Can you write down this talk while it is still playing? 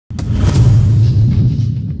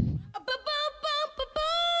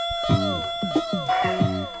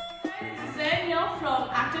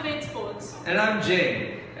And I'm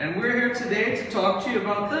Jay, and we're here today to talk to you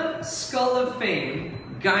about the Skull of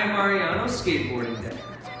Fame, Guy Mariano skateboarding deck.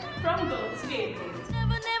 From Gold Skateboarding. Why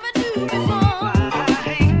don't you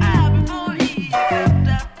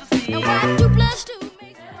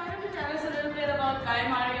tell us a little bit about Guy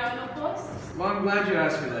Mariano first? Well, I'm glad you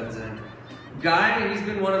asked me that, Zhen. Guy, he's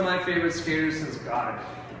been one of my favorite skaters since, God,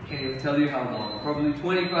 I can't even tell you how long, probably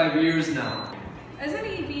 25 years now. Hasn't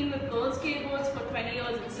he been with Gold Skateboards for 20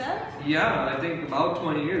 years itself? Yeah, I think about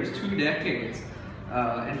 20 years, 2 decades.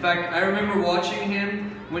 In fact, I remember watching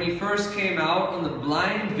him when he first came out on the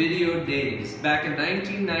blind video days back in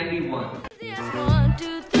 1991.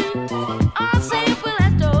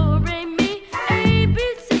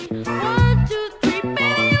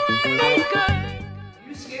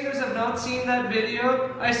 Seen that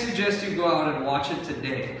video, I suggest you go out and watch it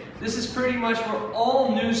today. This is pretty much where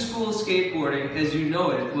all new school skateboarding as you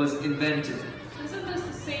know it was invented. Isn't this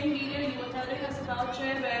the same video you were telling us about,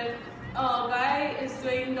 Jay, where a guy is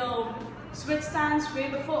doing the switch stance way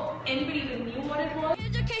before anybody even knew what it was?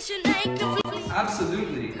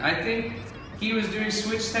 Absolutely. I think he was doing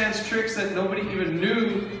switch stance tricks that nobody even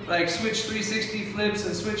knew, like switch 360 flips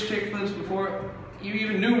and switch kick flips before you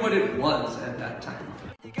even knew what it was at that time.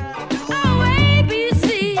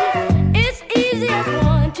 It's easy as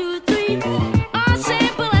 1, 2, 3.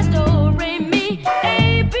 Simple as do, re, mi,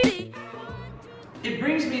 a, b. It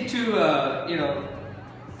brings me to a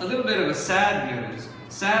little bit of a sad news.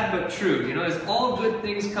 Sad but true. You know, as all good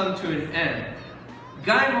things come to an end,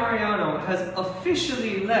 Guy Mariano has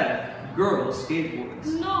officially left girls' skateboards.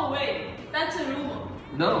 No way. That's a rumor.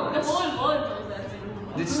 No. The whole world knows that's a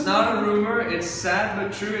rumor. It's not a rumor. It's sad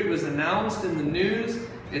but true. It was announced in the news.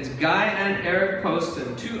 It's Guy and Eric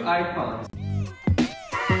Poston, 2 icons.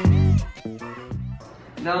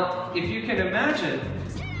 Now, if you can imagine,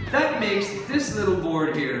 that makes this little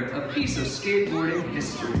board here a piece of skateboarding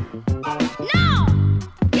history. No!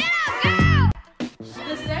 Get up, girl!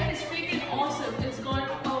 This deck is freaking awesome. It's got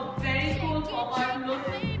a very cool pop art look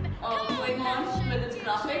going on with its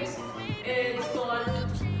graphics. It's got,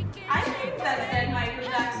 I think that's that Michael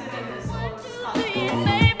Jackson in this old skull.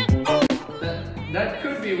 That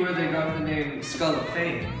could be where they got the name Skull of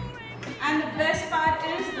Fame. And the best part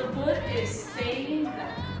is the wood is staying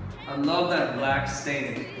black. I love that black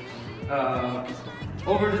staining.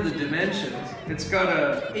 Over to the dimensions, it's got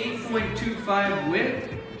a 8.25 width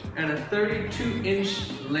and a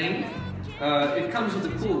 32-inch length. It comes with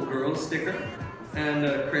a cool girl sticker and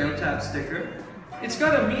a Crayon Tap sticker. It's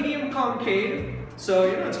got a medium concave, so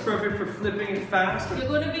you know it's perfect for flipping it fast. You're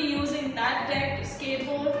going to be using that deck to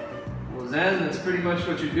skateboard. Well, Zen, that's pretty much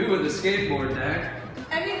what you do with a skateboard deck.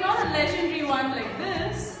 I mean, not a legendary one like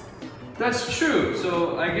this. That's true,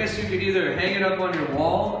 so I guess you could either hang it up on your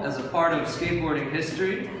wall as a part of skateboarding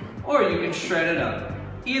history, or you can shred it up.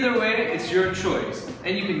 Either way, it's your choice,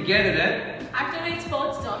 and you can get it at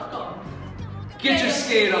Active8sports.com. Get your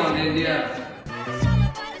skate on, India!